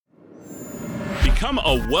Become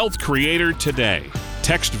a wealth creator today.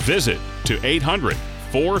 Text VISIT to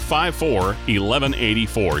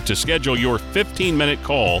 800-454-1184 to schedule your 15-minute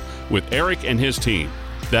call with Eric and his team.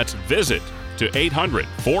 That's VISIT to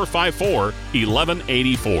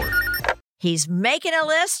 800-454-1184. He's making a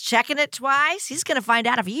list, checking it twice. He's going to find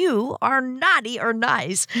out if you are naughty or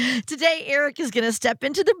nice. Today, Eric is going to step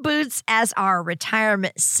into the boots as our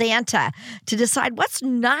retirement Santa to decide what's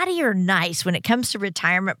naughty or nice when it comes to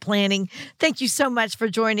retirement planning. Thank you so much for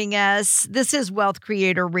joining us. This is Wealth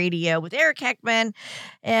Creator Radio with Eric Heckman.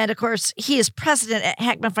 And of course, he is president at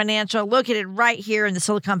Heckman Financial, located right here in the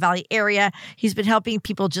Silicon Valley area. He's been helping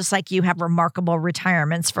people just like you have remarkable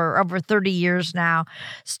retirements for over 30 years now.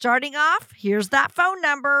 Starting off, here's that phone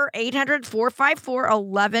number,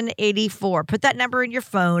 800-454-1184. Put that number in your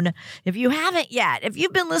phone if you haven't yet. If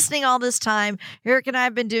you've been listening all this time, Eric and I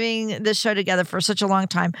have been doing this show together for such a long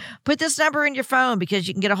time. Put this number in your phone because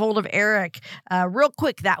you can get a hold of Eric real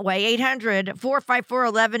quick that way,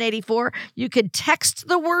 800-454-1184. You could text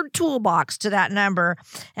the word toolbox to that number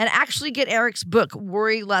and actually get Eric's book,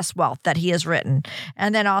 Worry Less Wealth, that he has written,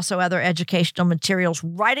 and then also other educational materials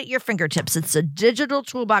right at your fingertips. It's a digital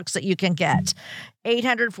toolbox that you can get.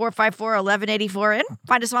 800-454-1184 and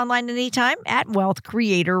find us online anytime at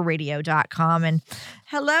wealthcreatorradio.com. And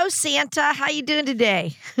hello, Santa. How you doing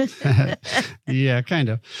today? Yeah, kind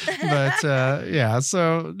of. But yeah,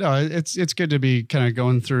 so no, it's good to be kind of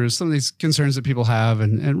going through some of these concerns that people have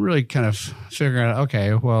and really kind of figuring out,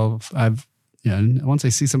 okay, well, once I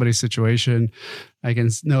see somebody's situation, I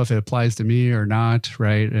can know if it applies to me or not,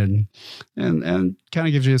 right? And kind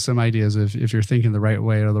of gives you some ideas if you're thinking the right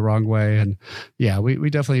way or the wrong way. And yeah,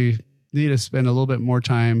 we definitely need to spend a little bit more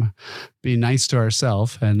time being nice to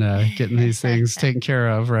ourselves and getting these things taken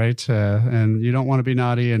care of, right? And you don't want to be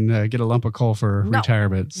naughty and get a lump of coal for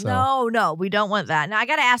retirement. So. No, we don't want that. Now, I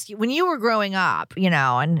got to ask you, when you were growing up,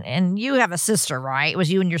 and you have a sister, right? It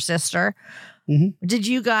was you and your sister. Mm-hmm. Did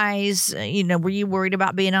you guys, were you worried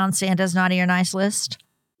about being on Santa's naughty or nice list?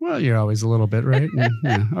 Well, you're always a little bit, right?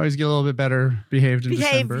 Yeah, always get a little bit better behaved in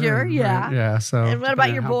December. Yeah. Right? Yeah. So, and what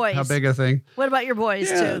about your boys? How big a thing? What about your boys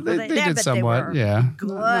yeah, too? They did somewhat. Yeah. Good.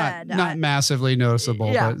 Not massively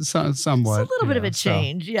noticeable, but somewhat. It's a little bit of a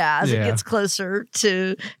change, as it gets closer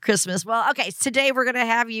to Christmas. Well, okay, today we're going to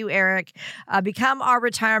have you, Eric, become our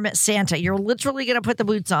retirement Santa. You're literally going to put the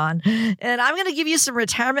boots on, and I'm going to give you some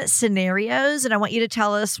retirement scenarios, and I want you to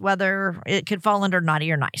tell us whether it could fall under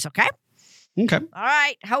naughty or nice. Okay. Okay. All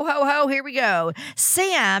right. Ho, ho, ho. Here we go.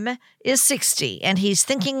 Sam is 60 and he's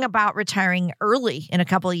thinking about retiring early in a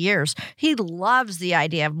couple of years. He loves the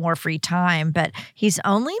idea of more free time, but he's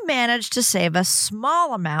only managed to save a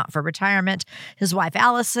small amount for retirement. His wife,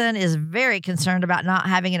 Allison, is very concerned about not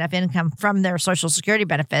having enough income from their Social Security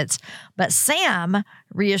benefits, but Sam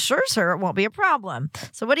reassures her it won't be a problem.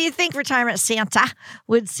 So what do you think, retirement Santa?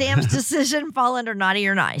 Would Sam's decision fall under naughty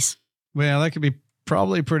or nice? Well, that could be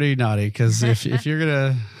probably pretty naughty because if you're going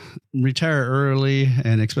to retire early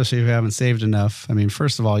and especially if you haven't saved enough, I mean,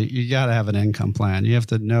 first of all, you got to have an income plan. You have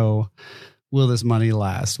to know, will this money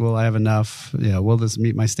last? Will I have enough? Will this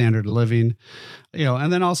meet my standard of living?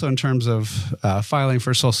 And then also in terms of filing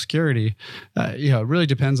for Social Security, it really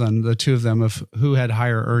depends on the two of them of who had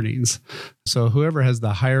higher earnings. So whoever has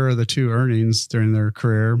the higher of the two earnings during their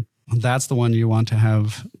career, that's the one you want to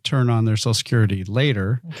have turn on their Social Security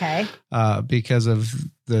later. Okay. Because of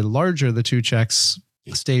the larger the two checks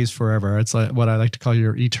stays forever. It's like what I like to call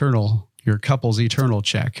your couple's eternal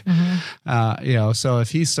check. Mm-hmm. So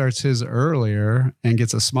if he starts his earlier and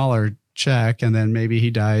gets a smaller check and then maybe he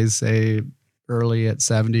dies, say, early at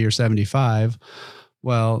 70 or 75,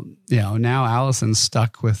 well, now Allison's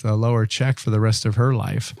stuck with a lower check for the rest of her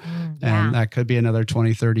life. And that could be another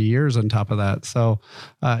 20, 30 years on top of that. So,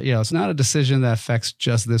 it's not a decision that affects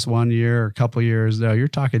just this 1 year or a couple years. No, you're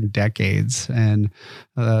talking decades. And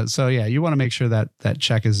you want to make sure that that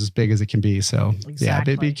check is as big as it can be. So,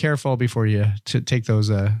 exactly. Be careful before you take those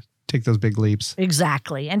big leaps.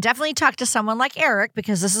 Exactly. And definitely talk to someone like Eric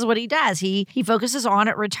because this is what he does. He focuses on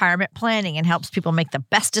retirement planning and helps people make the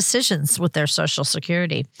best decisions with their Social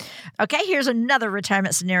Security. Okay, here's another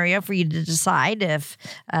retirement scenario for you to decide if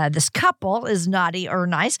this couple is naughty or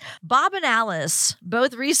nice. Bob and Alice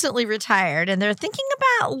both recently retired and they're thinking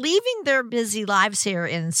about leaving their busy lives here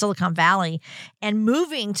in Silicon Valley and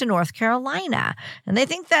moving to North Carolina. And they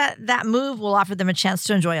think that move will offer them a chance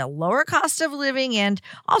to enjoy a lower cost of living and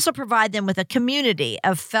also provide them with a community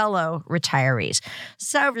of fellow retirees.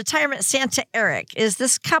 So, retirement Santa Eric, is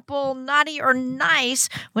this couple naughty or nice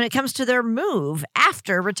when it comes to their move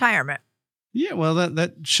after retirement? Yeah, well,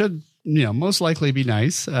 that should most likely be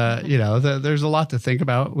nice. There's a lot to think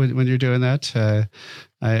about when you're doing that.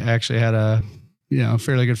 I actually had a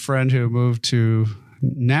fairly good friend who moved to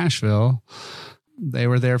Nashville. They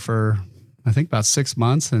were there for, I think, about 6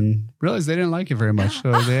 months and realized they didn't like it very much.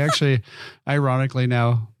 So they actually, ironically,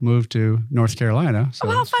 now moved to North Carolina. So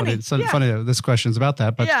how it's funny. funny that this question's about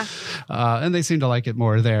that. But and they seem to like it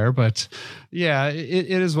more there. But yeah, it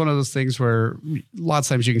is one of those things where lots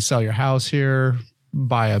of times you can sell your house here,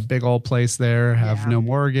 buy a big old place there, have no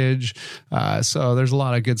mortgage. So there's a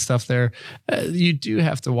lot of good stuff there. You do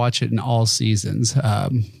have to watch it in all seasons.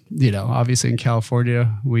 Obviously in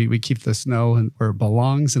California, we keep the snow where it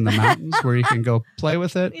belongs, in the mountains where you can go play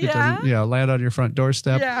with it. It doesn't, land on your front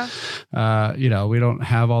doorstep. We don't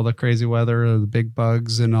have all the crazy weather, or the big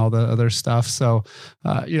bugs and all the other stuff. So,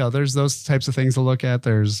 there's those types of things to look at.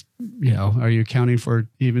 There's, are you accounting for,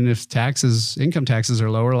 even if income taxes are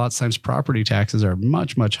lower, a lot of times property taxes are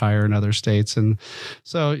much, much higher in other states. And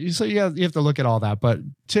so you have to look at all that. But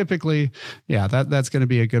typically, that's going to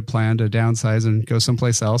be a good plan to downsize and go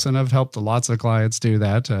someplace else. And I've helped lots of clients do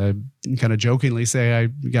that. I kind of jokingly say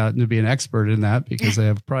I've gotten to be an expert in that because I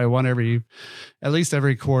have probably one at least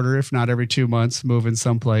every quarter, if not every 2 months, moving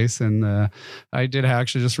someplace. And I did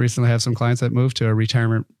actually just recently have some clients that moved to a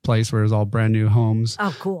retirement place where it was all brand new homes.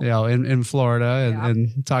 Oh, cool. In Florida,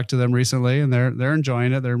 and talked to them recently, and they're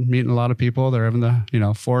enjoying it. They're meeting a lot of people. They're having the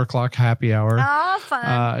 4:00 happy hour. Oh,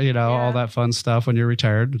 fun. All that fun stuff when you're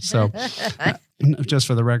retired. So. Just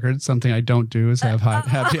for the record, something I don't do is have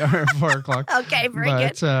happy hour at 4:00. Okay, very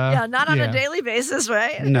good. Not on a daily basis,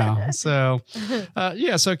 right? No. So,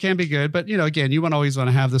 so it can be good. But, again, you always want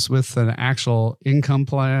to have this with an actual income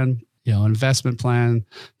plan, investment plan,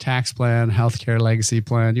 tax plan, healthcare legacy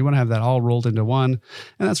plan. You want to have that all rolled into one.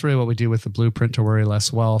 And that's really what we do with the Blueprint to Worry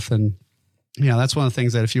Less Wealth. And that's one of the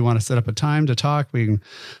things that if you want to set up a time to talk, we can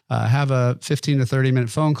have a 15 to 30 minute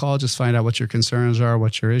phone call, just find out what your concerns are,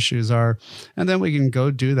 what your issues are, and then we can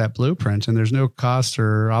go do that blueprint. And there's no cost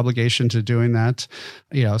or obligation to doing that.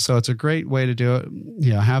 So it's a great way to do it.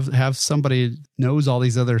 Have somebody knows all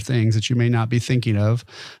these other things that you may not be thinking of,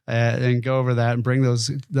 and go over that and bring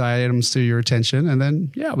the items to your attention. And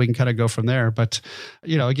then, we can kind of go from there. But,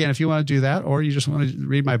 again, if you want to do that, or you just want to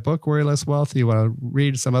read my book, Worry Less Wealth, you want to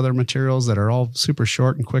read some other materials that are all super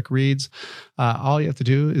short and quick reads, all you have to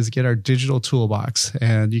do is get our digital toolbox.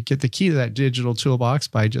 And you get the key to that digital toolbox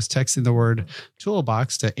by just texting the word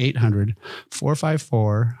toolbox to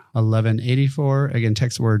 800-454-1184. Again,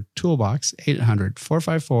 text the word toolbox,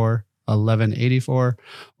 800-454-1184,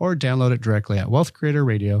 or download it directly at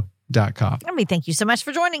wealthcreatorradio.com. Let me thank you so much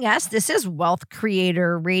for joining us. This is Wealth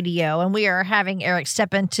Creator Radio, and we are having Eric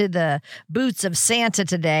step into the boots of Santa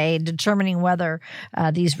today, determining whether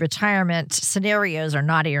these retirement scenarios are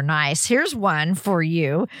naughty or nice. Here's one for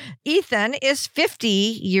you. Ethan is 50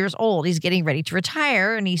 years old. He's getting ready to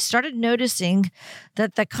retire, and he started noticing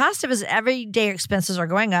that the cost of his everyday expenses are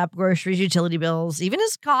going up, groceries, utility bills, even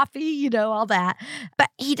his coffee, all that.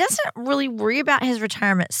 But he doesn't really worry about his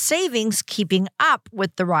retirement savings keeping up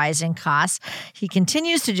with the rise in costs. He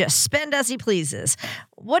continues to just spend as he pleases.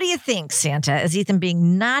 What do you think, Santa? Is Ethan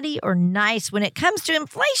being naughty or nice when it comes to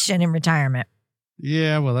inflation in retirement?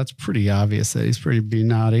 Yeah, well, that's pretty obvious that he's being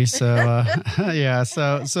naughty. So,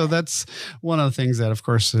 so that's one of the things that, of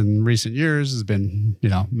course, in recent years has been,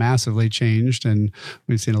 massively changed. And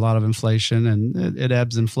we've seen a lot of inflation, and it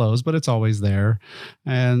ebbs and flows, but it's always there.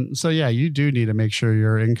 And so, you do need to make sure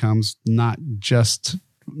your income's not just,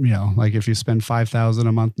 like if you spend $5,000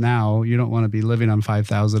 a month now, you don't want to be living on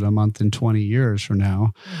 $5,000 a month in 20 years from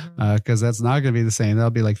now, because that's not going to be the same.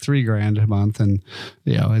 That'll be like $3,000 a month, and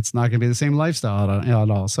it's not going to be the same lifestyle at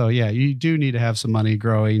all. So you do need to have some money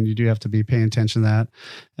growing. You do have to be paying attention to that.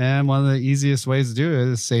 And one of the easiest ways to do it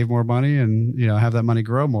is save more money and have that money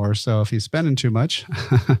grow more. So if you're spending too much,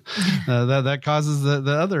 that causes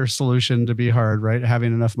the other solution to be hard, right?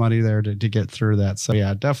 Having enough money there to get through that. So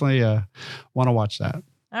definitely want to watch that.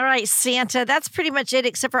 All right, Santa, that's pretty much it,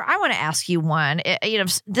 except for I want to ask you one.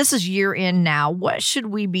 This is year end now. What should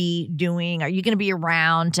we be doing? Are you going to be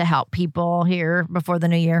around to help people here before the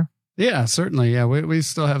new year? Yeah, certainly. Yeah, we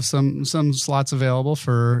still have some slots available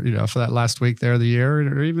for for that last week there of the year,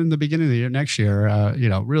 or even the beginning of the year next year.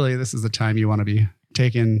 Really, this is the time you want to be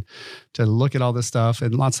taken to look at all this stuff,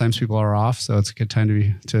 and lots of times people are off, so it's a good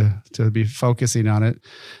time to be focusing on it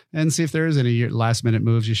and see if there is any last minute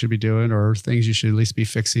moves you should be doing, or things you should at least be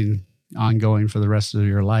fixing ongoing for the rest of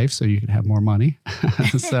your life so you can have more money.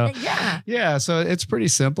 So so it's pretty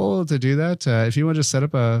simple to do that. If you want to just set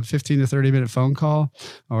up a 15 to 30 minute phone call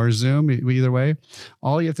or Zoom, either way,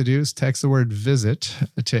 all you have to do is text the word visit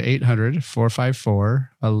to 800-454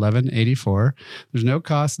 1184. There's no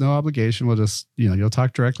cost, no obligation. We'll just, you'll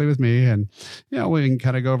talk directly with me, and, we can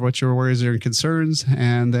kind of go over what your worries and concerns.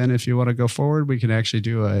 And then if you want to go forward, we can actually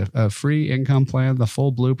do a free income plan, the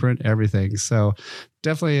full blueprint, everything. So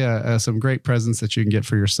definitely some great presents that you can get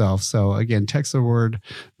for yourself. So again, text the word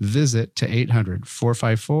VISIT to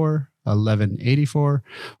 800-454-1184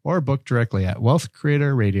 or book directly at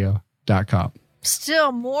wealthcreatorradio.com.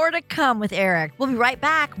 Still more to come with Eric. We'll be right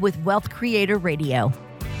back with Wealth Creator Radio.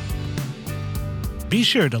 Be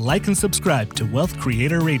sure to like and subscribe to Wealth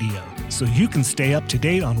Creator Radio so you can stay up to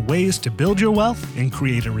date on ways to build your wealth and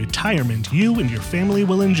create a retirement you and your family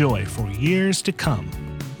will enjoy for years to come.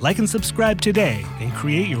 Like and subscribe today and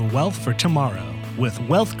create your wealth for tomorrow with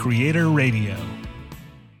Wealth Creator Radio.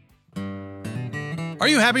 Are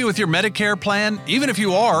you happy with your Medicare plan? Even if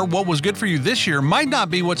you are, what was good for you this year might not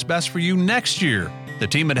be what's best for you next year. The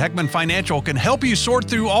team at Heckman Financial can help you sort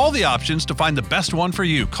through all the options to find the best one for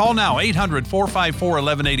you. Call now,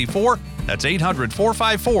 800-454-1184. That's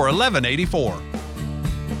 800-454-1184.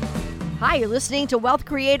 Hi, you're listening to Wealth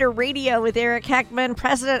Creator Radio with Eric Heckman,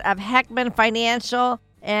 president of Heckman Financial.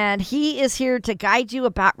 And he is here to guide you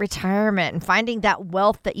about retirement and finding that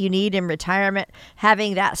wealth that you need in retirement,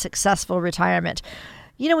 having that successful retirement.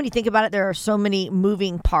 When you think about it, there are so many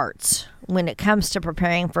moving parts when it comes to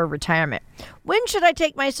preparing for retirement. When should I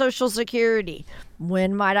take my Social Security?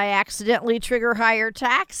 When might I accidentally trigger higher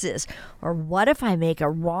taxes? Or what if I make a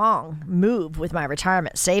wrong move with my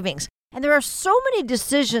retirement savings? And there are so many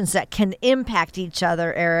decisions that can impact each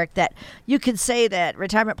other, Eric, that you could say that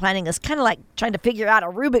retirement planning is kind of like trying to figure out a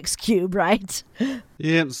Rubik's Cube, right?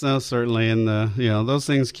 Yep, so certainly. And, those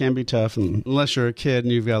things can be tough unless you're a kid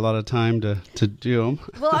and you've got a lot of time to do them.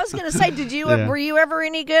 Well, I was going to say, were you ever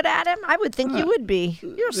any good at them? I would think you would be.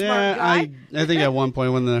 You're a smart guy. I think at one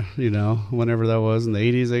point when whenever that was in the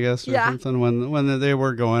 80s, I guess, or something, when they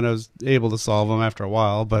were going, I was able to solve them after a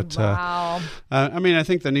while. But, wow. I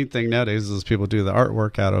think the neat thing nowadays is people do the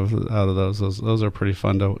artwork out of those. Those are pretty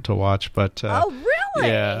fun to watch. But oh, really?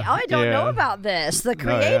 Yeah, I don't know about this. The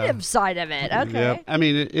creative side of it. Okay. Yep.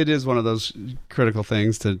 It is one of those critical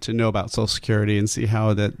things to know about Social Security and see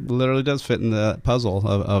how that literally does fit in the puzzle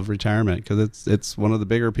of retirement, because it's one of the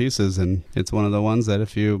bigger pieces, and it's one of the ones that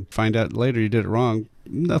if you find out later you did it wrong,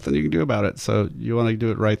 nothing you can do about it. So you want to do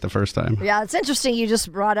it right the first time. Yeah, it's interesting you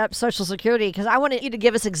just brought up Social Security, because I wanted you to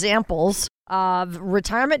give us examples of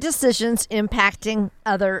retirement decisions impacting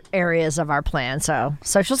other areas of our plan. So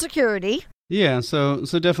Social Security. Yeah, so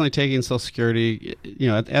definitely taking Social Security,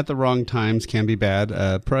 at the wrong times can be bad.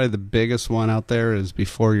 Probably the biggest one out there is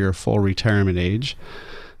before your full retirement age.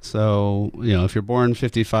 So, if you're born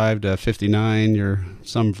 55 to 59, you're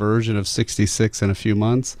some version of 66 in a few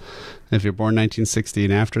months. If you're born 1960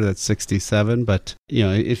 and after, that's 67. But,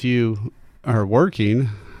 if you are working,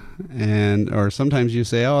 or sometimes you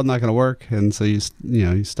say, I'm not going to work, and so you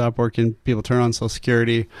stop working, people turn on Social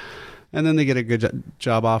Security, and then they get a good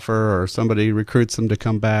job offer or somebody recruits them to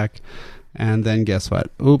come back. And then guess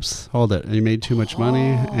what? Oops, hold it. You made too much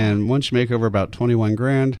money. And once you make over about 21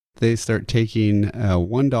 grand, they start taking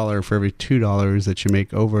 $1 for every $2 that you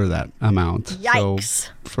make over that amount. Yikes.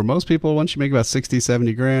 So for most people, once you make about 60,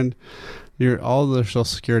 70 grand, all the Social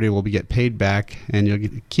Security will get paid back, and you'll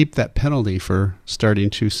keep that penalty for starting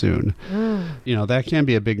too soon. That can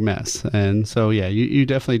be a big mess. And so, you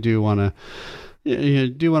definitely do want to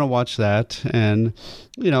watch that. And,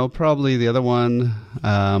 probably the other one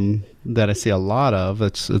that I see a lot of,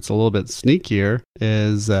 it's a little bit sneakier,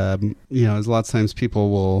 is, is lots of times people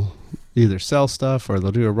will either sell stuff or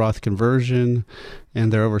they'll do a Roth conversion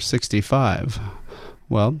and they're over 65.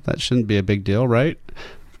 Well, that shouldn't be a big deal, right?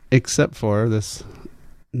 Except for this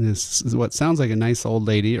is what sounds like a nice old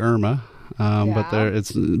lady, Irma.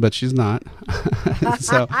 But she's not.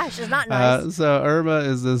 So she's not nice. So Irma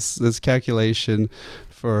is this calculation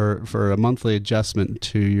for a monthly adjustment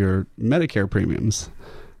to your Medicare premiums,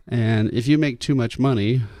 and if you make too much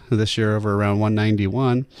money this year, over around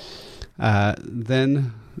 191,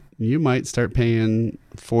 then you might start paying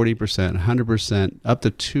 40%, 100%, up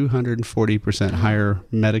to 240% higher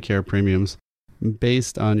Medicare premiums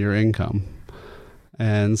based on your income.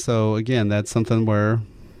 And so again, that's something where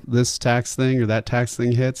this tax thing or that tax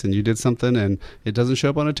thing hits and you did something and it doesn't show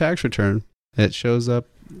up on a tax return. It shows up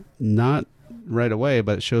not right away,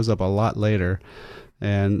 but it shows up a lot later.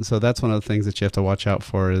 And so that's one of the things that you have to watch out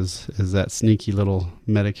for is that sneaky little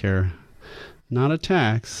Medicare, not a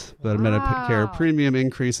tax, but a Medicare premium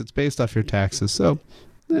increase. It's based off your taxes. So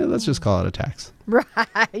let's just call it a tax. Right.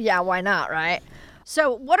 Yeah, why not, right?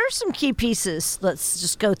 So what are some key pieces, let's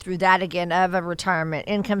just go through that again, of a retirement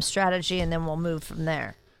income strategy, and then we'll move from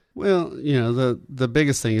there. Well, the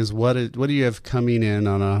biggest thing is what do you have coming in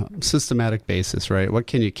on a systematic basis, right? What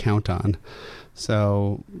can you count on?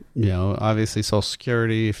 So, obviously Social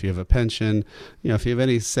Security, if you have a pension, if you have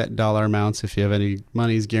any set dollar amounts, if you have any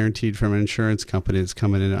monies guaranteed from an insurance company that's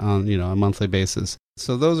coming in on, a monthly basis.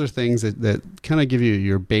 So those are things that kind of give you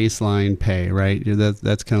your baseline pay, right?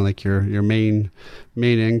 That's kind of like your main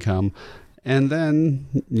income. And then,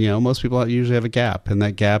 most people usually have a gap, and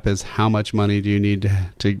that gap is how much money do you need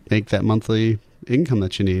to make that monthly income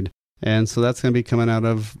that you need. And so that's going to be coming out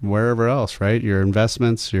of wherever else, right? Your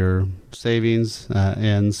investments, your savings.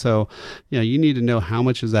 And so, you need to know how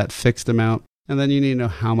much is that fixed amount. And then you need to know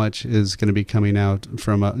how much is going to be coming out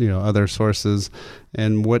from, other sources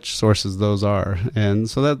and which sources those are. And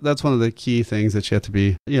so that's one of the key things that you have to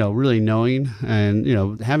be, really knowing and,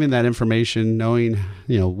 having that information, knowing,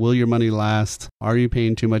 will your money last? Are you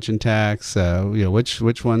paying too much in tax?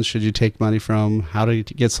 Which ones should you take money from? How do you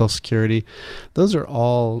get Social Security? Those are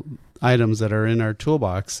all items that are in our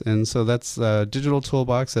toolbox. And so that's a digital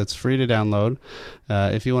toolbox that's free to download.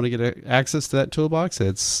 If you want to get access to that toolbox,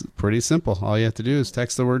 it's pretty simple. All you have to do is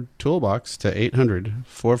text the word toolbox to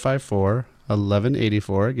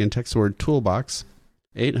 800-454-1184. Again, text the word toolbox,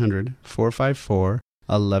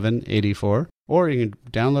 800-454-1184. Or you can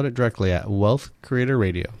download it directly at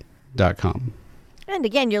wealthcreatorradio.com. And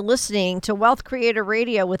again, you're listening to Wealth Creator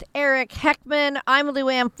Radio with Eric Heckman. I'm Lou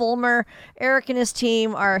Ann Fulmer. Eric and his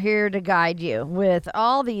team are here to guide you with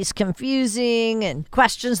all these confusing and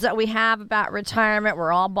questions that we have about retirement.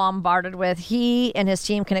 We're all bombarded with. He and his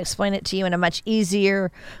team can explain it to you in a much easier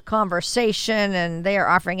conversation, and they are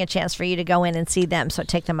offering a chance for you to go in and see them. So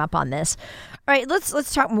take them up on this. All right,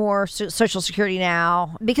 let's talk more Social Security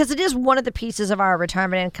now, because it is one of the pieces of our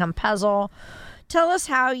retirement income puzzle. Tell us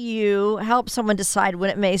how you help someone decide when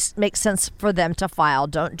it makes sense for them to file.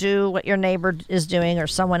 Don't do what your neighbor is doing or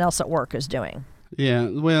someone else at work is doing. Yeah,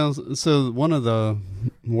 well, so one of the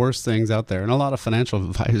worst things out there, and a lot of financial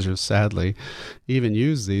advisors, sadly, even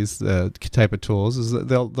use these type of tools, is that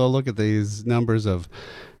they'll look at these numbers of,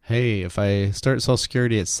 hey, if I start Social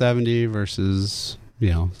Security at 70 versus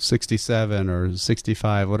 67 or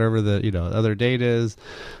 65, whatever the, other date is,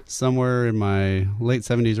 somewhere in my late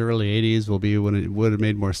 70s, early 80s will be when it would have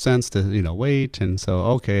made more sense to, wait. And so,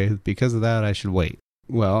 okay, because of that, I should wait.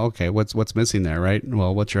 Well, okay, what's missing there, right?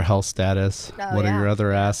 Well, what's your health status? What are your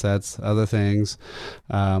other assets, other things?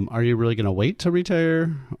 Are you really going to wait to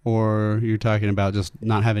retire, or you're talking about just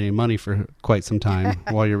not having any money for quite some time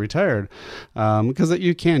while you're retired? Because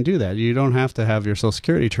you can do that. You don't have to have your Social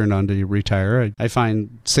Security turned on to retire. I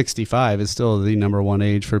find 65 is still the number one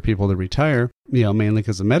age for people to retire, mainly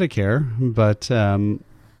because of Medicare, but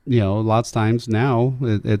lots of times now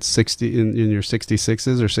it's 60 in your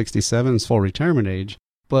 66s or 67s, full retirement age.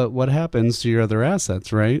 But what happens to your other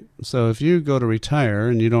assets, right? So if you go to retire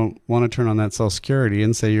and you don't want to turn on that Social Security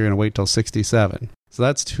and say you're going to wait till 67, so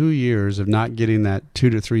that's 2 years of not getting that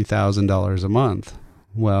 $2,000 to $3,000 a month.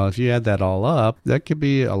 Well, if you add that all up, that could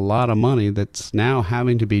be a lot of money that's now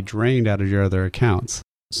having to be drained out of your other accounts.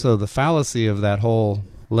 So the fallacy of that whole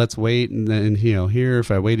let's wait and then here, if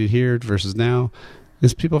I waited here versus now,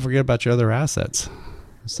 is people forget about your other assets.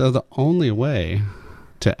 So the only way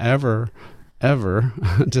to ever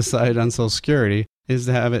decide on Social Security is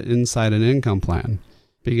to have it inside an income plan.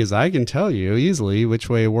 Because I can tell you easily which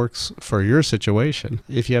way works for your situation.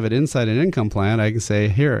 If you have it inside an income plan, I can say,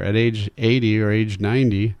 here, at age 80 or age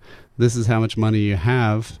 90, this is how much money you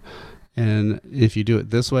have. And if you do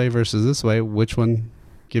it this way versus this way, which one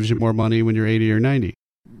gives you more money when you're 80 or 90?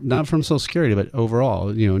 Not from Social Security, but overall,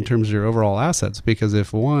 in terms of your overall assets. Because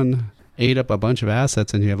if one ate up a bunch of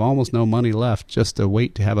assets and you have almost no money left just to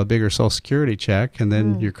wait to have a bigger Social Security check, and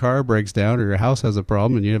then your car breaks down or your house has a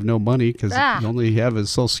problem and you have no money because you only have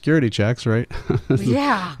his Social Security checks, right?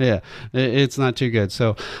 Yeah. Yeah. It's not too good.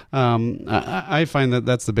 So I find that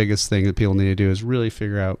that's the biggest thing that people need to do is really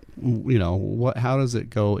figure out, how does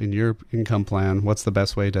it go in your income plan? What's the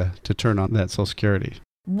best way to turn on that Social Security?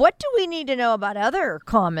 What do we need to know about other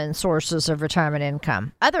common sources of retirement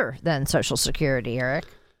income other than Social Security, Eric?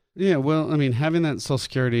 Yeah, well, having that Social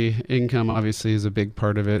Security income obviously is a big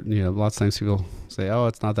part of it. Lots of times people say, "Oh,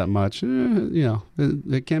 it's not that much."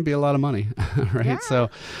 It can be a lot of money, right? Yeah.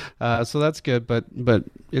 So that's good, but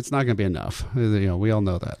it's not going to be enough. We all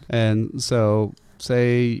know that. And so,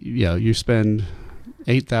 say you spend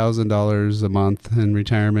 $8,000 a month in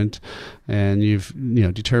retirement, and you've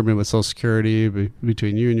determined with Social Security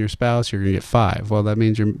between you and your spouse, you're going to get $5,000. Well, that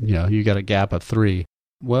means you got a gap of $3,000.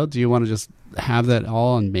 Well, do you want to just have that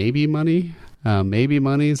all on maybe money Maybe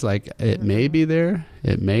money's like, it may be there,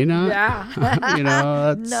 it may not. Yeah.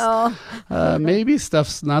 That's, maybe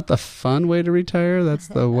stuff's not the fun way to retire. That's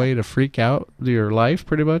the way to freak out your life,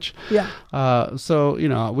 pretty much. Yeah. So,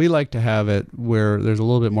 we like to have it where there's a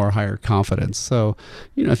little bit more higher confidence. So,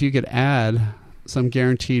 if you could add some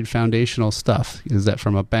guaranteed foundational stuff, is that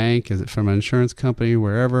from a bank? Is it from an insurance company?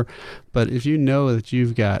 Wherever. But if you know that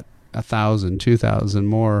you've got 1,000, 2,000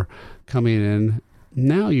 more coming in,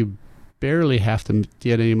 now you barely have to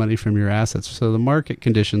get any money from your assets. So the market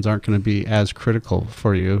conditions aren't going to be as critical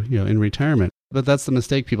for you, in retirement. But that's the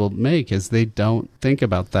mistake people make, is they don't think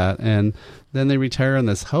about that. And then they retire on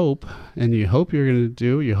this hope, and you hope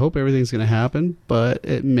you hope everything's going to happen, but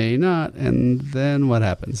it may not. And then what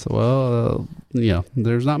happens? Well,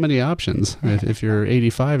 there's not many options if you're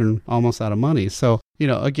 85 and almost out of money. So,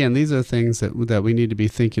 again, these are things that we need to be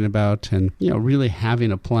thinking about, and, really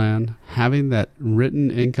having a plan, having that written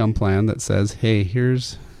income plan that says, hey,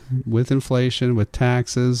 here's, with inflation, with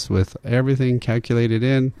taxes, with everything calculated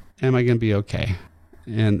in, am I going to be okay?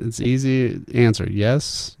 And it's easy answer,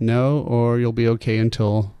 yes, no, or you'll be okay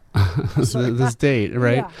until this date,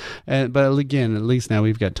 right? Yeah. But again, at least now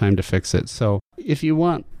we've got time to fix it. So if you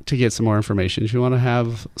want to get some more information, if you want to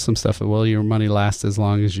have some stuff, will your money last as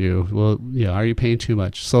long as you? Are you paying too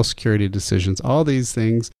much? Social Security decisions, all these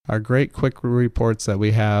things are great quick reports that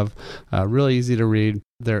we have, really easy to read.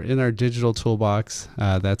 They're in our digital toolbox.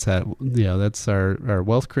 That's our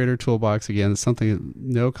Wealth Creator toolbox. Again, it's something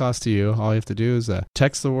no cost to you. All you have to do is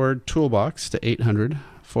text the word toolbox to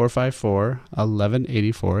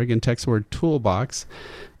 800-454-1184. Again, text the word toolbox,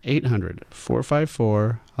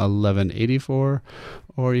 800-454-1184,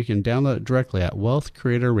 or you can download it directly at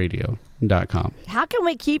wealthcreatorradio.com. How can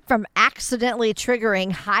we keep from accidentally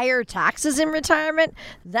triggering higher taxes in retirement?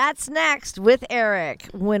 That's next with Eric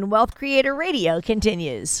when Wealth Creator Radio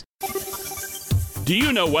continues. Do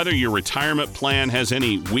you know whether your retirement plan has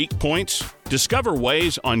any weak points? Discover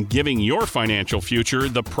ways on giving your financial future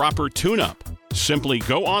the proper tune-up. Simply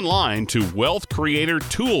go online to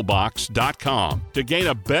wealthcreatortoolbox.com to gain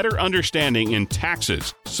a better understanding in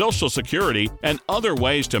taxes, Social Security, and other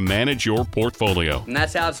ways to manage your portfolio. And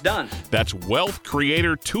that's how it's done. That's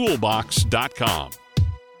wealthcreatortoolbox.com.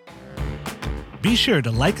 Be sure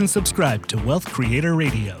to like and subscribe to Wealth Creator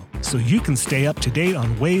Radio so you can stay up to date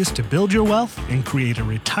on ways to build your wealth and create a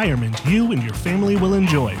retirement you and your family will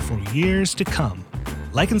enjoy for years to come.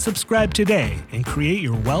 Like and subscribe today and create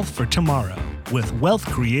your wealth for tomorrow with Wealth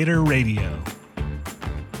Creator Radio.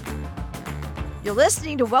 You're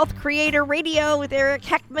listening to Wealth Creator Radio with Eric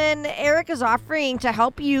Heckman. Eric is offering to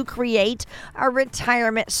help you create a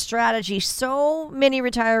retirement strategy. So many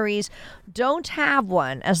retirees don't have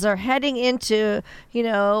one as they're heading into,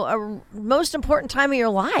 a most important time of your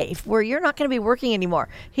life where you're not going to be working anymore.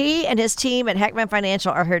 He and his team at Heckman Financial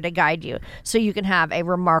are here to guide you so you can have a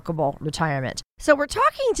remarkable retirement. So we're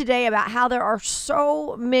talking today about how there are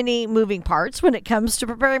so many moving parts when it comes to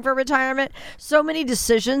preparing for retirement, so many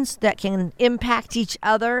decisions that can impact each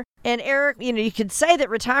other. And Eric, you could say that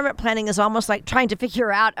retirement planning is almost like trying to figure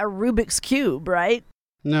out a Rubik's Cube, right?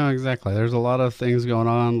 No, exactly. There's a lot of things going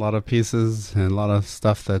on, a lot of pieces, and a lot of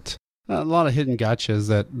stuff a lot of hidden gotchas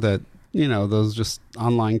that those just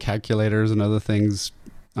online calculators and other things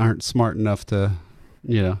aren't smart enough to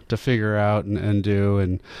figure out and do.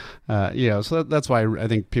 And, so that's why I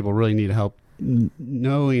think people really need help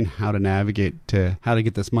knowing how to navigate to how to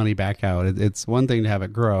get this money back out. It's one thing to have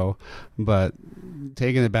it grow, but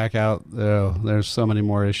taking it back out, there's so many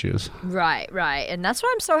more issues. Right. And that's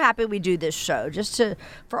why I'm so happy we do this show, just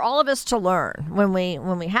for all of us to learn. When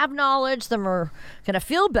we have knowledge, then we're going to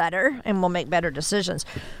feel better and we'll make better decisions.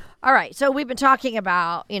 All right, so we've been talking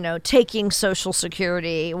about, taking Social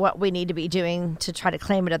Security, what we need to be doing to try to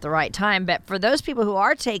claim it at the right time. But for those people who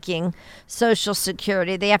are taking Social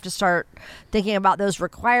Security, they have to start thinking about those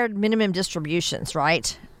required minimum distributions,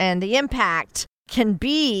 right? And the impact can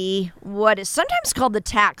be what is sometimes called the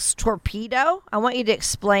tax torpedo. I want you to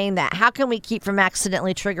explain that. How can we keep from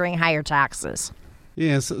accidentally triggering higher taxes?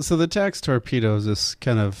 Yeah, so the tax torpedo is this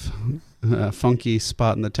kind of funky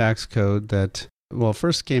spot in the tax code that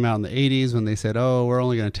first came out in the 80s when they said, we're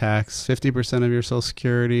only going to tax 50% of your Social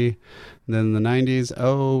Security. And then in the 90s,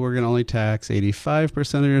 we're going to only tax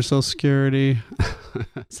 85% of your Social Security.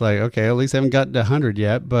 It's like, okay, at least I haven't gotten to 100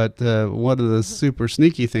 yet. But one of the super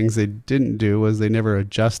sneaky things they didn't do was they never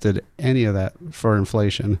adjusted any of that for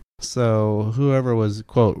inflation. So whoever was,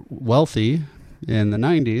 quote, wealthy in the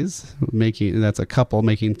 90s, that's a couple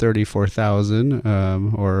making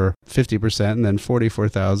 $34,000 or 50%, and then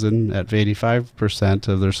 $44,000 at 85%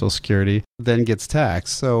 of their Social Security, then gets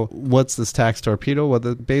taxed. So what's this tax torpedo? Well,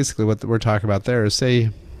 basically what we're talking about there is, say,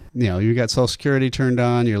 you got Social Security turned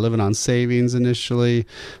on, you're living on savings initially,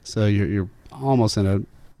 so you're almost in a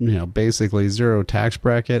basically zero tax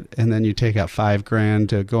bracket, and then you take out $5,000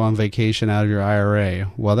 to go on vacation out of your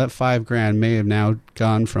IRA. Well, that $5,000 may have now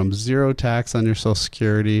gone from zero tax on your Social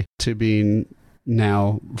Security to being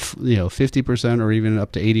now 50% or even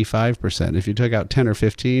up to 85%. If you took out 10 or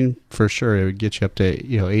 15, for sure it would get you up to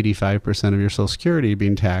 85% of your Social Security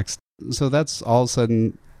being taxed. So that's all of a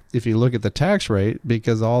sudden, if you look at the tax rate,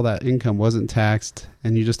 because all that income wasn't taxed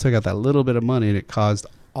and you just took out that little bit of money and it caused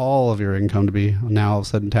all of your income to be now all of a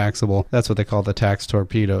sudden taxable. That's what they call the tax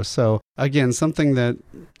torpedo. So again, something that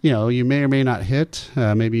you may or may not hit.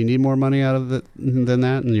 Maybe you need more money out of it than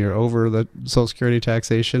that, and you're over the Social Security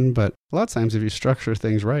taxation. But a lot of times, if you structure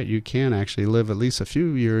things right, you can actually live at least a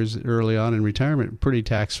few years early on in retirement pretty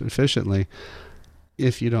tax efficiently,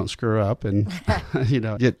 if you don't screw up and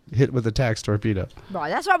get hit with a tax torpedo. Right.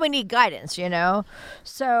 That's why we need guidance,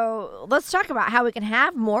 So let's talk about how we can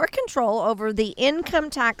have more control over the income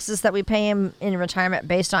taxes that we pay in retirement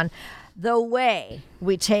based on the way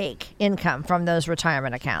we take income from those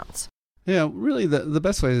retirement accounts. Yeah, really the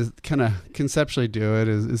best way to kind of conceptually do it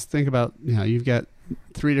is think about, you've got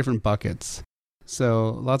 3 different buckets. So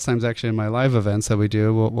a lot of times, actually, in my live events that we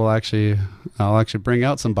do, I'll actually bring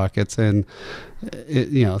out some buckets and,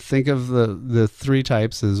 think of the 3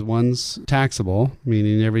 types as one's taxable,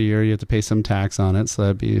 meaning every year you have to pay some tax on it. So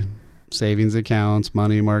that'd be savings accounts,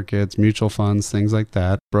 money markets, mutual funds, things like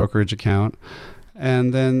that, brokerage account.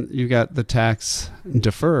 And then you got the tax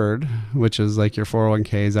deferred, which is like your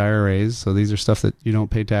 401ks, IRAs. So these are stuff that you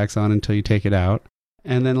don't pay tax on until you take it out.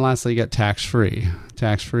 And then lastly, you got tax-free.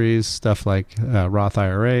 Tax-free is stuff like Roth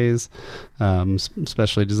IRAs,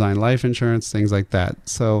 specially designed life insurance, things like that.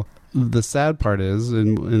 So the sad part is,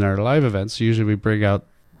 in our live events, usually we bring out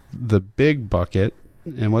the big bucket.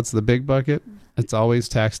 And what's the big bucket? It's always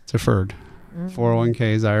tax-deferred.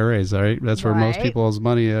 401ks, IRAs, right? That's where most people's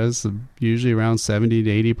money is. Usually around 70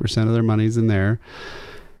 to 80% of their money's in there.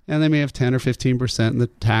 And they may have 10 or 15% in the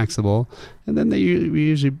taxable. And then we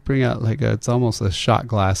usually bring out it's almost a shot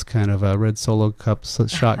glass, kind of a red Solo cup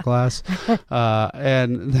shot glass.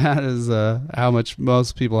 And that is how much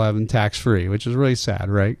most people have in tax-free, which is really sad,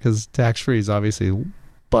 right? Because tax-free is obviously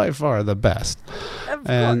by far the best. Of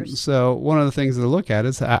and course. So one of the things to look at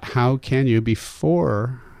is how can you,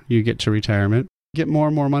 before you get to retirement, get more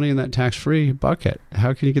and more money in that tax-free bucket?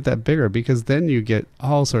 How can you get that bigger? Because then you get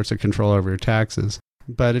all sorts of control over your taxes.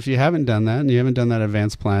 But if you haven't done that, and you haven't done that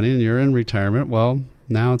advanced planning, and you're in retirement, well,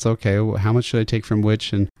 now it's okay. How much should I take from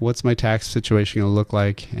which, and what's my tax situation going to look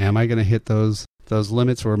like? Am I going to hit those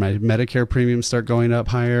limits where my Medicare premiums start going up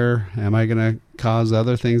higher? Am I going to cause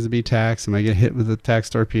other things to be taxed? Am I going to hit with the tax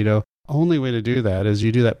torpedo? Only way to do that is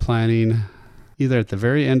you do that planning either at the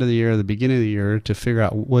very end of the year or the beginning of the year to figure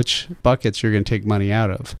out which buckets you're going to take money out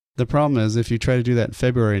of. The problem is if you try to do that in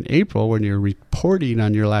February and April when you're reporting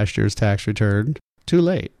on your last year's tax return, too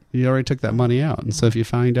late. You already took that money out. And so if you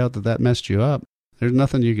find out that messed you up, there's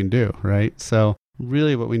nothing you can do, right? So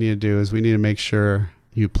really what we need to do is we need to make sure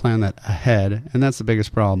you plan that ahead. And that's the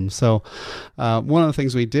biggest problem. So one of the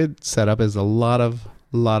things we did set up is a lot of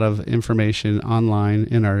information online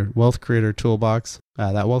in our Wealth Creator Toolbox.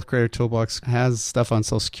 That Wealth Creator Toolbox has stuff on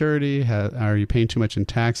Social Security. Are you paying too much in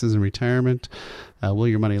taxes in retirement? Will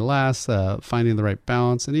your money last? Finding the right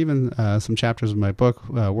balance. And even some chapters of my book,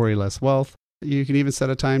 Worry Less Wealth. You can even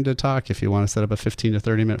set a time to talk if you want to set up a 15 to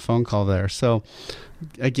 30 minute phone call there. So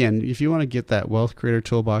again, if you want to get that Wealth Creator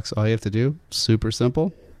Toolbox, all you have to do, super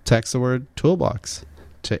simple, text the word toolbox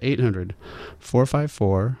to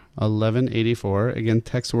 800-454-1184. Again,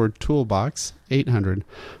 text the word toolbox,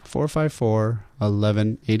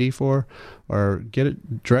 800-454-1184, or get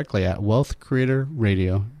it directly at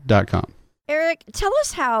wealthcreatorradio.com. Eric, tell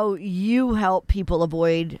us how you help people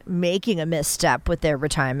avoid making a misstep with their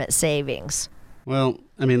retirement savings. Well,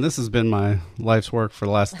 I mean, this has been my life's work for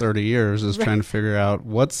the last 30 years is trying to figure out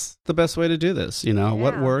what's the best way to do this.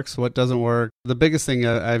 What works, what doesn't work. The biggest thing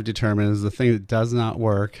I've determined is the thing that does not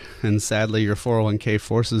work, and sadly your 401k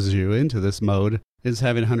forces you into this mode, is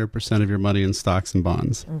having 100% of your money in stocks and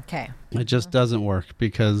bonds. Okay. It just doesn't work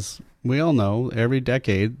because we all know every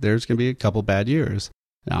decade there's going to be a couple bad years.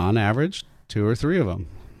 On average, 2 or 3 of them.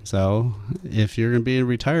 So if you're going to be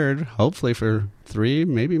retired, hopefully for 3,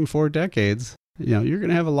 maybe even 4 decades, you're going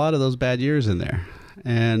to have a lot of those bad years in there.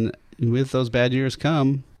 And with those bad years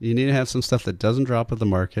come, you need to have some stuff that doesn't drop with the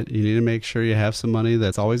market. You need to make sure you have some money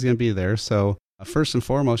that's always going to be there. So first and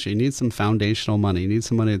foremost, you need some foundational money. You need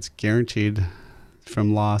some money that's guaranteed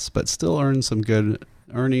from loss, but still earns some good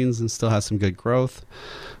earnings and still has some good growth.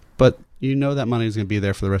 But you know that money is going to be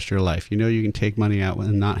there for the rest of your life. You know you can take money out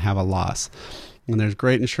and not have a loss. And there's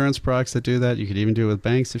great insurance products that do that. You could even do it with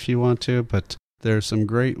banks if you want to, but there's some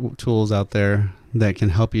great tools out there that can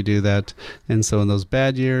help you do that. And so in those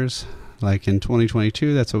bad years, like in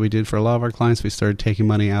 2022, that's what we did for a lot of our clients. We started taking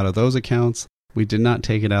money out of those accounts. We did not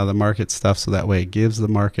take it out of the market stuff, so that way it gives the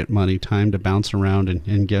market money time to bounce around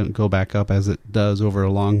and go back up as it does over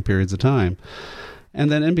long periods of time. And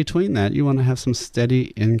then in between that, you want to have some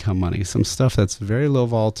steady income money, some stuff that's very low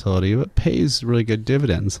volatility, but pays really good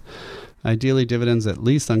dividends. Ideally, dividends at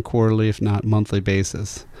least on quarterly, if not monthly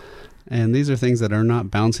basis. And these are things that are not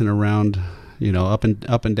bouncing around, up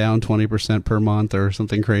and down 20% per month or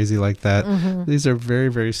something crazy like that. Mm-hmm. These are very,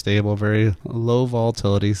 very stable, very low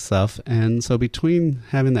volatility stuff. And so between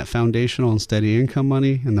having that foundational and steady income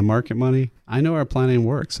money and the market money, I know our planning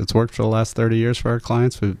works. It's worked for the last 30 years for our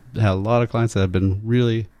clients. We've had a lot of clients that have been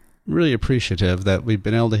really, really appreciative that we've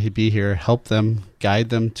been able to be here, help them, guide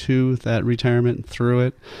them to that retirement through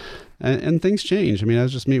it. And things change. I mean, I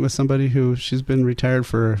was just meeting with somebody she's been retired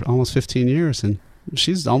for almost 15 years, and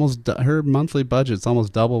she's her monthly budget's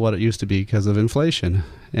almost double what it used to be because of inflation.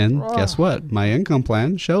 And guess what? My income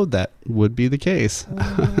plan showed that would be the case.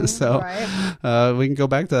 So we can go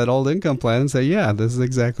back to that old income plan and say, yeah, this is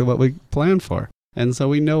exactly what we planned for. And so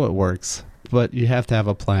we know it works, but you have to have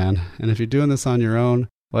a plan. And if you're doing this on your own,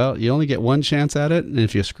 well, you only get one chance at it, and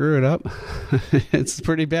if you screw it up, it's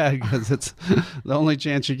pretty bad because it's the only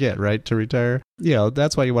chance you get, right, to retire.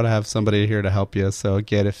 That's why you want to have somebody here to help you. So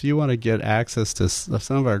again, if you want to get access to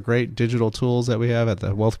some of our great digital tools that we have at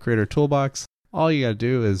the Wealth Creator Toolbox, all you got to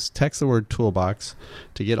do is text the word toolbox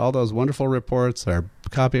to get all those wonderful reports, our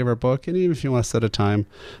copy of our book, and even if you want to set a time,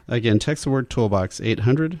 again, text the word toolbox,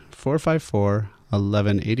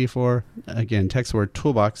 800-454-1184. Again, text the word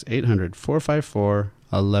toolbox, 800-454-1184,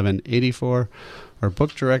 or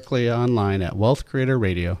book directly online at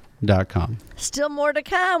wealthcreatorradio.com. Still more to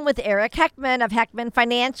come with Eric Heckman of Heckman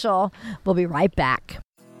Financial. We'll be right back.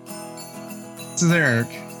 This is Eric.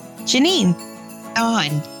 Janine.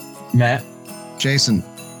 Dawn. Matt. Jason.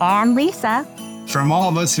 I'm Lisa. From all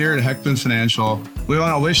of us here at Heckman Financial, we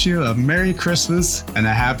want to wish you a Merry Christmas and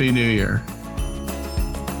a Happy New Year.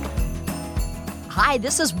 Hi,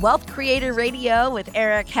 this is Wealth Creator Radio with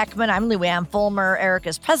Eric Heckman. I'm Luann Fulmer. Eric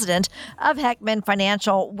is president of Heckman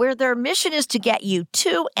Financial, where their mission is to get you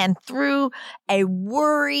to and through a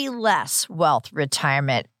worry-less wealth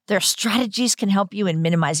retirement. Their strategies can help you in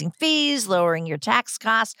minimizing fees, lowering your tax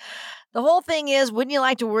costs. The whole thing is, wouldn't you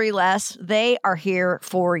like to worry less? They are here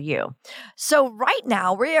for you. So right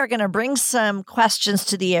now, we are going to bring some questions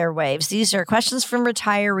to the airwaves. These are questions from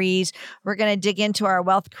retirees. We're going to dig into our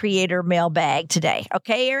Wealth Creator mailbag today.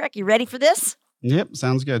 Okay, Eric, you ready for this? Yep,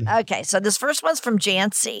 sounds good. Okay, so this first one's from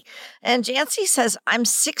Jancy. And Jancy says, I'm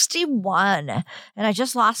 61 and I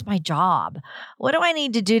just lost my job. What do I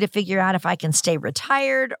need to do to figure out if I can stay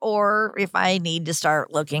retired or if I need to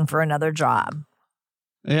start looking for another job?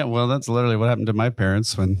 Yeah, well, that's literally what happened to my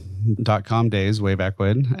parents when .com days way back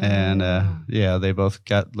when. And they both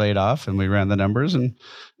got laid off and we ran the numbers and,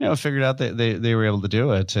 figured out that they were able to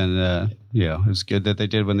do it. And, it was good that they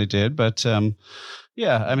did when they did. But, I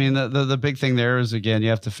mean, the big thing there is, again, you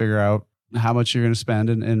have to figure out how much you're going to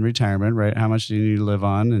spend in retirement, right? How much do you need to live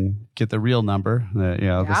on and get the real number?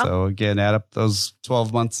 So again, add up those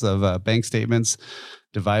 12 months of bank statements,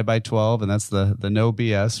 divide by 12, and that's the no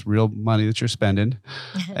BS, real money that you're spending.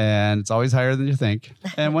 And it's always higher than you think.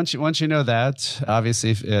 And once you know that,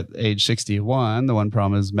 obviously at age 61, the one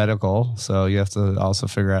problem is medical. So you have to also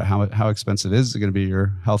figure out how expensive is going to be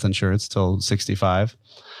your health insurance till 65.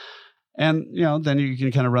 And, then you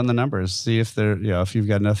can kind of run the numbers, see if if you've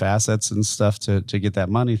got enough assets and stuff to get that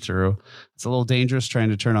money through. It's a little dangerous trying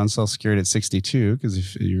to turn on Social Security at 62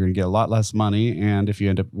 because you're going to get a lot less money. And if you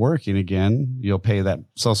end up working again, you'll pay that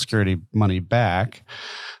Social Security money back.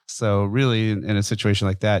 So really in a situation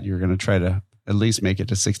like that, you're going to try to at least make it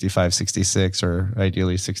to 65, 66, or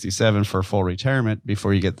ideally 67 for full retirement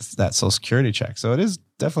before you get that Social Security check. So it is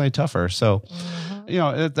definitely tougher. So,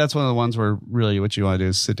 that's one of the ones where really what you want to do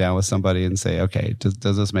is sit down with somebody and say, okay,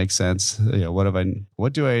 does this make sense?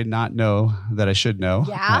 What do I not know that I should know?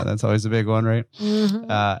 Yeah. That's always a big one, right? Mm-hmm.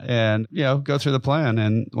 And go through the plan.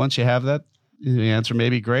 And once you have that, the answer may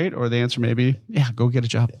be great, or the answer may be, go get a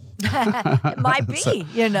job. It might be,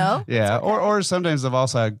 Yeah. Okay. Or sometimes I've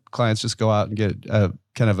also had clients just go out and get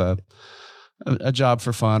kind of a a job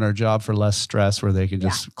for fun or a job for less stress where they can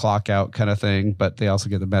just clock out kind of thing, but they also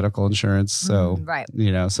get the medical insurance. So, right.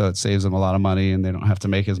 So it saves them a lot of money and they don't have to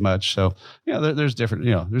make as much. So, there's different,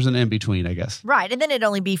 there's an in-between, I guess. Right. And then it'd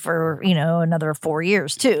only be for, another 4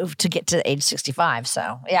 years too, to get to age 65.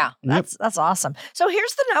 So that's awesome. So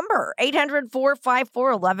here's the number,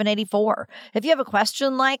 800-454-1184. If you have a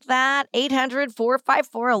question like that,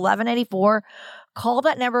 800-454-1184. Call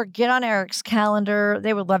that number, get on Eric's calendar.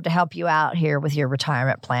 They would love to help you out here with your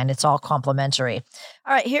retirement plan. It's all complimentary.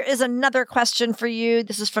 All right, here is another question for you.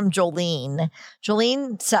 This is from Jolene.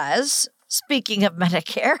 Jolene says, speaking of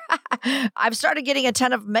Medicare, I've started getting a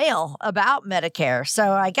ton of mail about Medicare.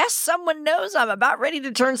 So I guess someone knows I'm about ready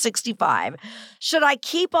to turn 65. Should I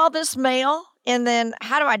keep all this mail? And then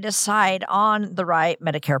how do I decide on the right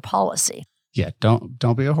Medicare policy? Yeah,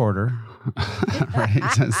 don't be a hoarder, right?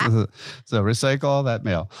 So recycle all that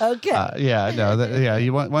mail. Okay.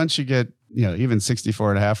 You want, once you get even 64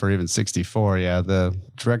 and a half or even 64, the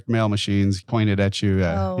direct mail machines pointed at you,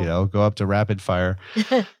 go up to rapid fire.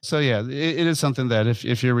 So it is something that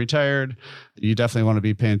if you're retired, you definitely want to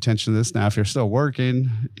be paying attention to this. Now, if you're still working,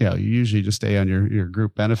 you usually just stay on your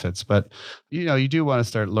group benefits, but you do want to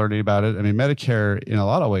start learning about it. I mean, Medicare in a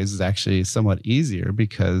lot of ways is actually somewhat easier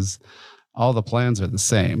because all the plans are the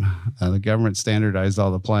same. The government standardized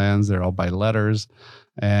all the plans. They're all by letters.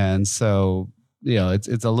 And so,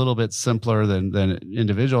 it's a little bit simpler than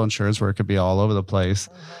individual insurance where it could be all over the place.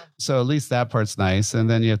 So at least that part's nice. And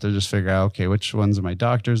then you have to just figure out, okay, which ones are my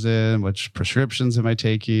doctors in? Which prescriptions am I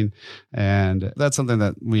taking? And that's something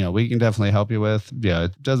that, we can definitely help you with.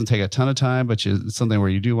 It doesn't take a ton of time, but it's something where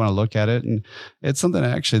you do want to look at it. And it's something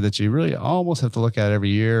actually that you really almost have to look at every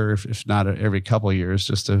year, if not every couple of years,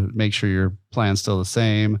 just to make sure your plan's still the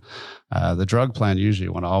same. The drug plan usually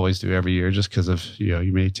you want to always do every year just because of,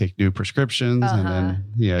 you may take new prescriptions and then,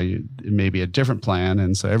 it may be a different plan.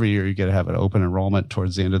 And so every year you get to have an open enrollment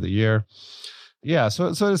towards the end of the year. Yeah. So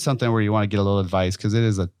it is something where you want to get a little advice because it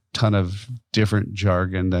is a ton of different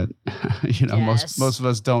jargon that, most of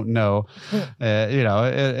us don't know,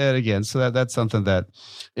 and again, so that's something that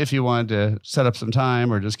if you wanted to set up some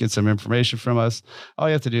time or just get some information from us, all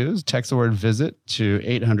you have to do is text the word visit to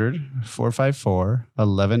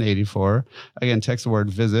 800-454-1184. Again, text the word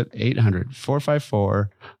visit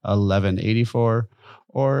 800-454-1184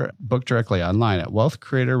 or book directly online at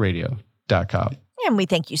wealthcreatorradio.com. And we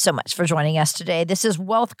thank you so much for joining us today. This is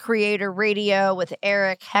Wealth Creator Radio with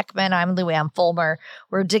Eric Heckman. I'm Luann Fulmer.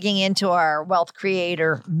 We're digging into our Wealth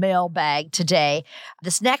Creator mailbag today.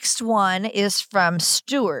 This next one is from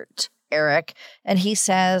Stuart, Eric, and he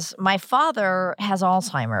says, my father has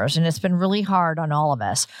Alzheimer's, and it's been really hard on all of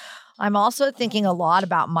us. I'm also thinking a lot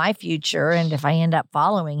about my future and if I end up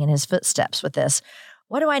following in his footsteps with this.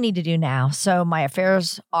 What do I need to do now so my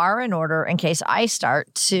affairs are in order in case I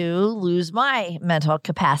start to lose my mental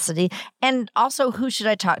capacity? And also, who should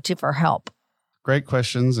I talk to for help? Great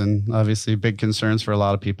questions, and obviously big concerns for a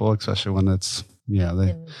lot of people, especially when it's,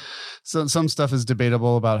 so some stuff is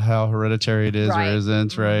debatable about how hereditary it is or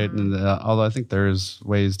isn't, right? And although I think there's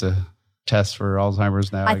ways to test for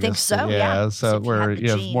Alzheimer's now. I think guess. so, So where you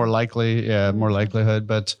have more likely, more likelihood.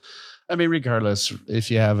 But I mean, regardless,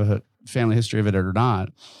 if you have a family history of it or not,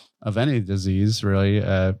 of any disease, really,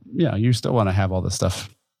 you still want to have all this stuff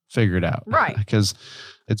figured out. Right. Because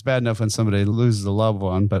it's bad enough when somebody loses a loved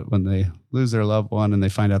one, but when they lose their loved one and they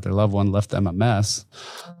find out their loved one left them a mess,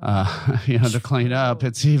 to clean up,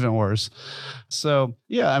 it's even worse. So,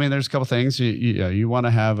 I mean, there's a couple things. You want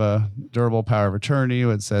to have a durable power of attorney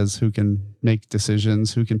that says who can make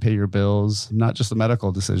decisions, who can pay your bills, not just the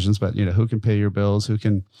medical decisions, but, who can pay your bills, who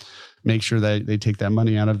can make sure that they take that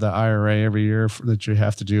money out of the IRA every year that you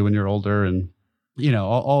have to do when you're older and,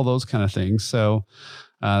 all those kind of things. So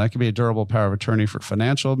that could be a durable power of attorney for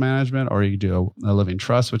financial management, or you do a living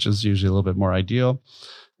trust, which is usually a little bit more ideal.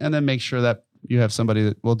 And then make sure that you have somebody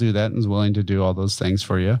that will do that and is willing to do all those things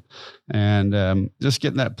for you. And just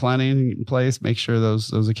getting that planning in place, make sure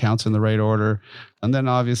those accounts in the right order. And then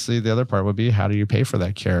obviously the other part would be, how do you pay for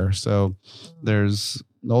that care? So there's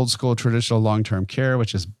old school traditional long-term care,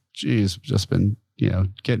 which is just been,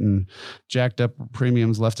 getting jacked up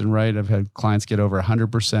premiums left and right. I've had clients get over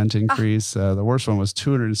 100% increase. The worst one was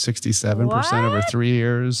 267% over 3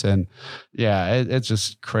 years. And it's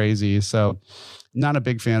just crazy. So, Not a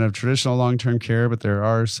big fan of traditional long-term care, but there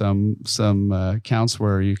are some accounts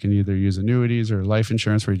where you can either use annuities or life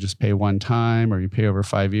insurance where you just pay one time, or you pay over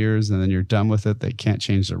 5 years and then you're done with it. They can't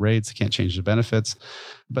change the rates, they can't change the benefits,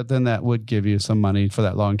 but then that would give you some money for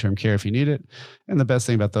that long-term care if you need it. And the best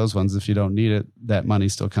thing about those ones, if you don't need it, that money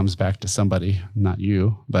still comes back to somebody, not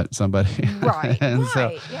you, but somebody. Right. And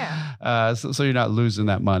right. so you're not losing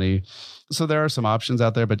that money. So there are some options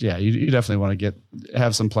out there, but yeah, you definitely want to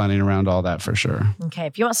have some planning around all that for sure. Okay.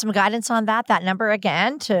 If you want some guidance on that number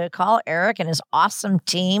again to call Eric and his awesome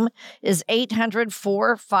team is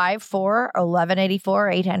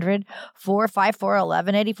 800-454-1184,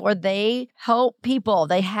 800-454-1184. They help people.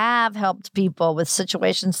 They have helped people with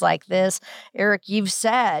situations like this. Eric, you've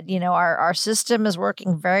said, our system is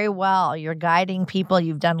working very well. You're guiding people.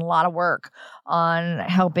 You've done a lot of work on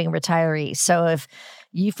helping retirees. So if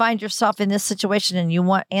you find yourself in this situation and you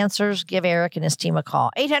want answers, give Eric and his team a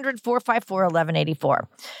call. 800-454-1184.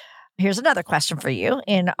 Here's another question for you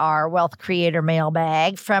in our Wealth Creator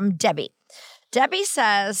mailbag from Debbie. Debbie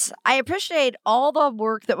says, I appreciate all the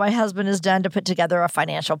work that my husband has done to put together a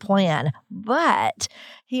financial plan, but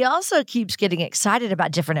he also keeps getting excited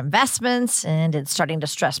about different investments, and it's starting to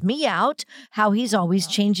stress me out how he's always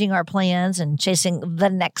changing our plans and chasing the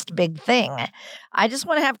next big thing. I just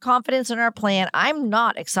want to have confidence in our plan. I'm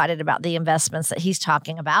not excited about the investments that he's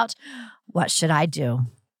talking about. What should I do?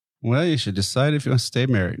 Well, you should decide if you want to stay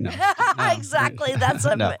married. No. Exactly. That's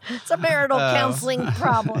it's a marital counseling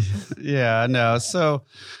problem. Yeah, no. So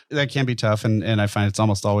that can be tough. And I find it's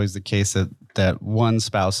almost always the case that one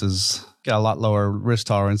spouse has got a lot lower risk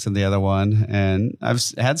tolerance than the other one. And I've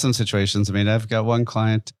had some situations. I mean, I've got one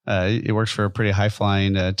client, he works for a pretty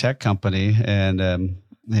high-flying tech company. And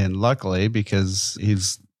luckily, because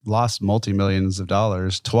he's lost multi-millions of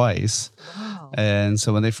dollars twice. Wow. And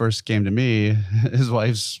so when they first came to me, his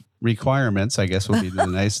wife's requirements, I guess would be the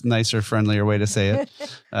nicer, friendlier way to say it.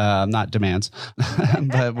 Not demands,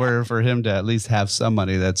 but were for him to at least have some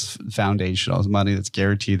money that's foundational, money that's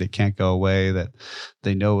guaranteed, that can't go away, that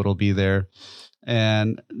they know it'll be there.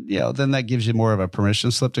 And, then that gives you more of a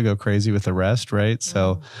permission slip to go crazy with the rest, right?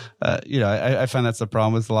 So, I find that's the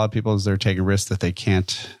problem with a lot of people is they're taking risks that they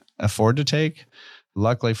can't afford to take.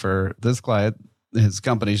 Luckily for this client, his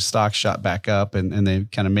company's stock shot back up and they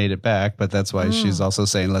kind of made it back. But that's why she's also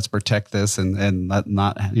saying, let's protect this and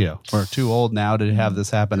not we're too old now to have this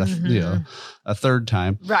happen, a third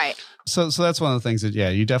time. Right. So that's one of the things that,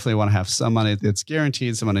 you definitely want to have some money that's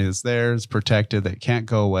guaranteed, some money that's there, it's protected, that can't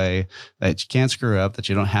go away, that you can't screw up, that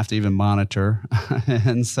you don't have to even monitor.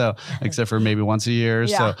 And so, except for maybe once a year.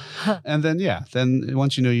 Yeah. So, and then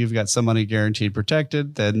once you've got some money guaranteed,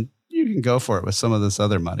 protected, then you can go for it with some of this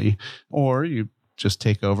other money, or you just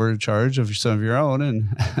take over charge of some of your own and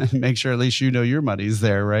make sure at least your money's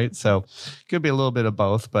there, right? So it could be a little bit of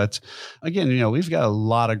both. But again, we've got a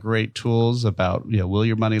lot of great tools about, will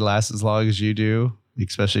your money last as long as you do?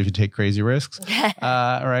 Especially if you take crazy risks,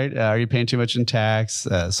 right? Are you paying too much in tax,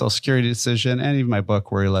 Social Security decision, and even my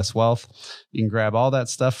book, Worry Less Wealth. You can grab all that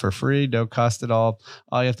stuff for free, no cost at all.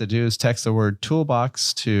 All you have to do is text the word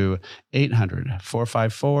toolbox to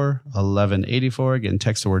 800-454-1184. Again,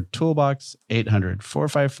 text the word toolbox,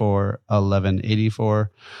 800-454-1184, or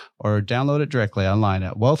download it directly online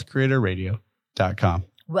at wealthcreatorradio.com.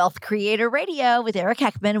 Wealth Creator Radio with Eric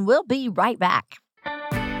Heckman. We'll be right back.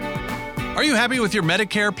 Are you happy with your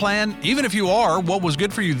Medicare plan? Even if you are, what was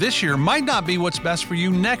good for you this year might not be what's best for you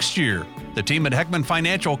next year. The team at Heckman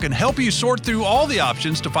Financial can help you sort through all the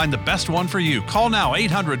options to find the best one for you. Call now,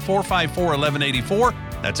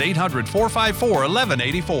 800-454-1184. That's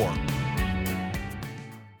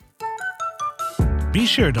 800-454-1184. Be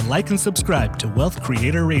sure to like and subscribe to Wealth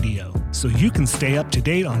Creator Radio so you can stay up to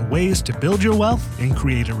date on ways to build your wealth and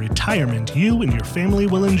create a retirement you and your family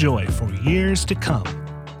will enjoy for years to come.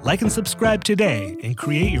 Like and subscribe today and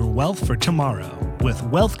create your wealth for tomorrow with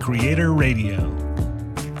Wealth Creator Radio.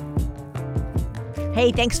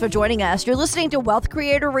 Hey, thanks for joining us. You're listening to Wealth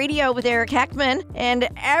Creator Radio with Eric Heckman. And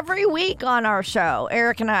every week on our show,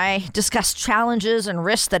 Eric and I discuss challenges and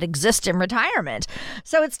risks that exist in retirement.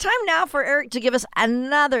 So it's time now for Eric to give us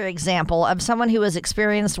another example of someone who has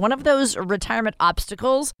experienced one of those retirement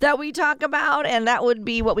obstacles that we talk about, and that would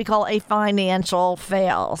be what we call a financial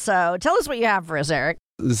fail. So tell us what you have for us, Eric.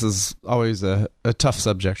 This is always a tough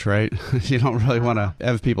subject, right? You don't really want to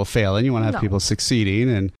have people failing. You want to have people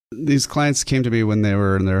succeeding. And these clients came to me when they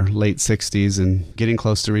were in their late 60s and getting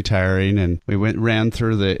close to retiring. And we ran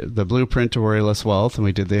through the blueprint to Worry Less Wealth, and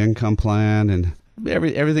we did the income plan, and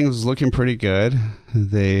everything was looking pretty good.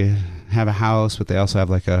 They have a house, but they also have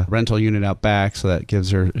like a rental unit out back. So that gives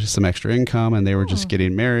her some extra income. And they were just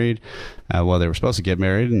getting married. Well, they were supposed to get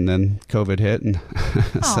married, and then COVID hit. And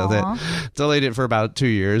so that delayed it for about 2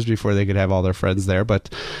 years before they could have all their friends there. But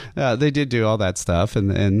they did do all that stuff.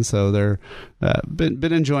 And so they're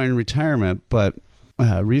been enjoying retirement. But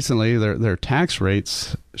recently their tax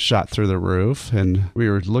rates shot through the roof. And we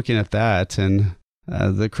were looking at that. And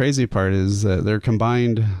the crazy part is their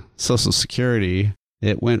combined Social Security,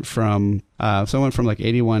 it went from like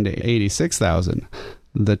 81 to 86,000.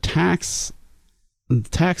 The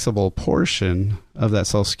taxable portion of that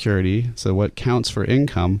Social Security, so what counts for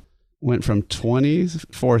income, went from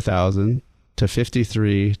 24,000 to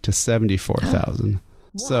 53 to 74,000. Wow.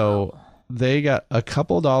 So they got a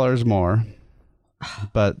couple dollars more,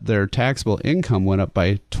 but their taxable income went up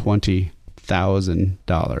by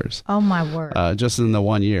 $20,000. Oh my word! Just in the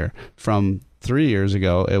 1 year. From 3 years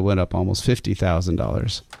ago, it went up almost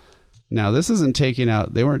 $50,000. Now, this isn't taking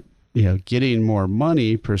out. They weren't, getting more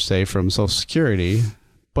money per se from Social Security,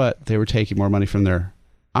 but they were taking more money from their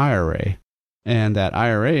IRA, and that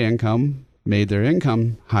IRA income made their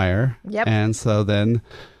income higher. Yep. And so then,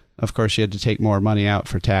 of course, you had to take more money out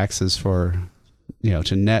for taxes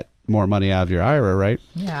to net more money out of your IRA, right?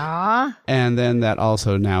 Yeah. And then that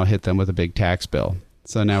also now hit them with a big tax bill.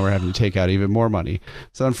 So now we're having to take out even more money.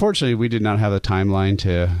 So unfortunately, we did not have a timeline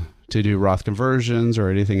to do Roth conversions or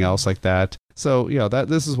anything else like that. So,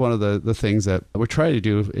 this is one of the things that we try to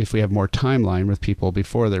do if we have more timeline with people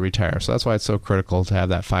before they retire. So that's why it's so critical to have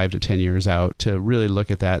that 5 to 10 years out to really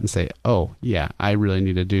look at that and say, oh, yeah, I really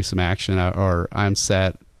need to do some action, or I'm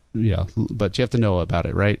set. But you have to know about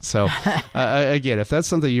it, right? So again, if that's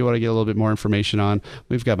something you want to get a little bit more information on,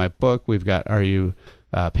 we've got my book. We've got, are you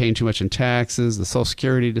paying too much in taxes? The Social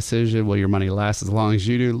Security decision, will your money last as long as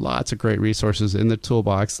you do? Lots of great resources in the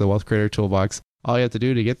toolbox, the Wealth Creator Toolbox. All you have to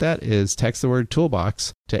do to get that is text the word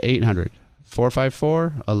toolbox to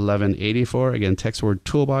 800-454-1184. Again, text the word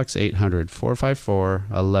toolbox,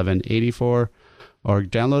 800-454-1184, or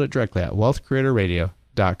download it directly at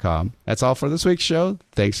wealthcreatorradio.com. That's all for this week's show.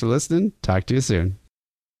 Thanks for listening. Talk to you soon.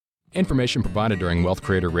 Information provided during Wealth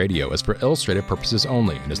Creator Radio is for illustrative purposes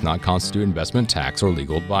only and does not constitute investment, tax, or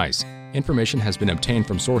legal advice. Information has been obtained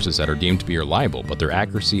from sources that are deemed to be reliable, but their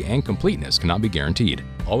accuracy and completeness cannot be guaranteed.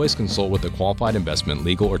 Always consult with a qualified investment,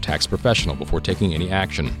 legal, or tax professional before taking any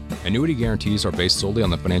action. Annuity guarantees are based solely on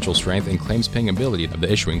the financial strength and claims-paying ability of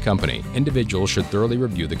the issuing company. Individuals should thoroughly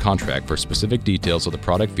review the contract for specific details of the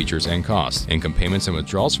product features and costs. Income payments and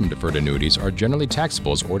withdrawals from deferred annuities are generally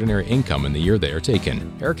taxable as ordinary income in the year they are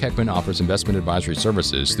taken. Eric Heckman offers investment advisory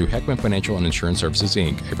services through Heckman Financial and Insurance Services,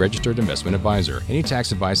 Inc., a registered investment advisor. Any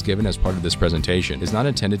tax advice given as part of this presentation is not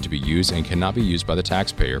intended to be used and cannot be used by the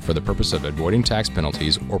taxpayer for the purpose of avoiding tax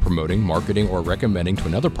penalties or promoting, marketing, or recommending to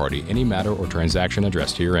another party any matter or transaction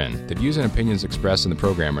addressed herein. The views and opinions expressed in the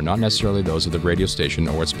program are not necessarily those of the radio station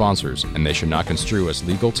or its sponsors, and they should not construe as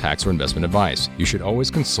legal, tax, or investment advice. You should always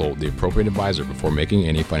consult the appropriate advisor before making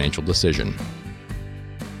any financial decision.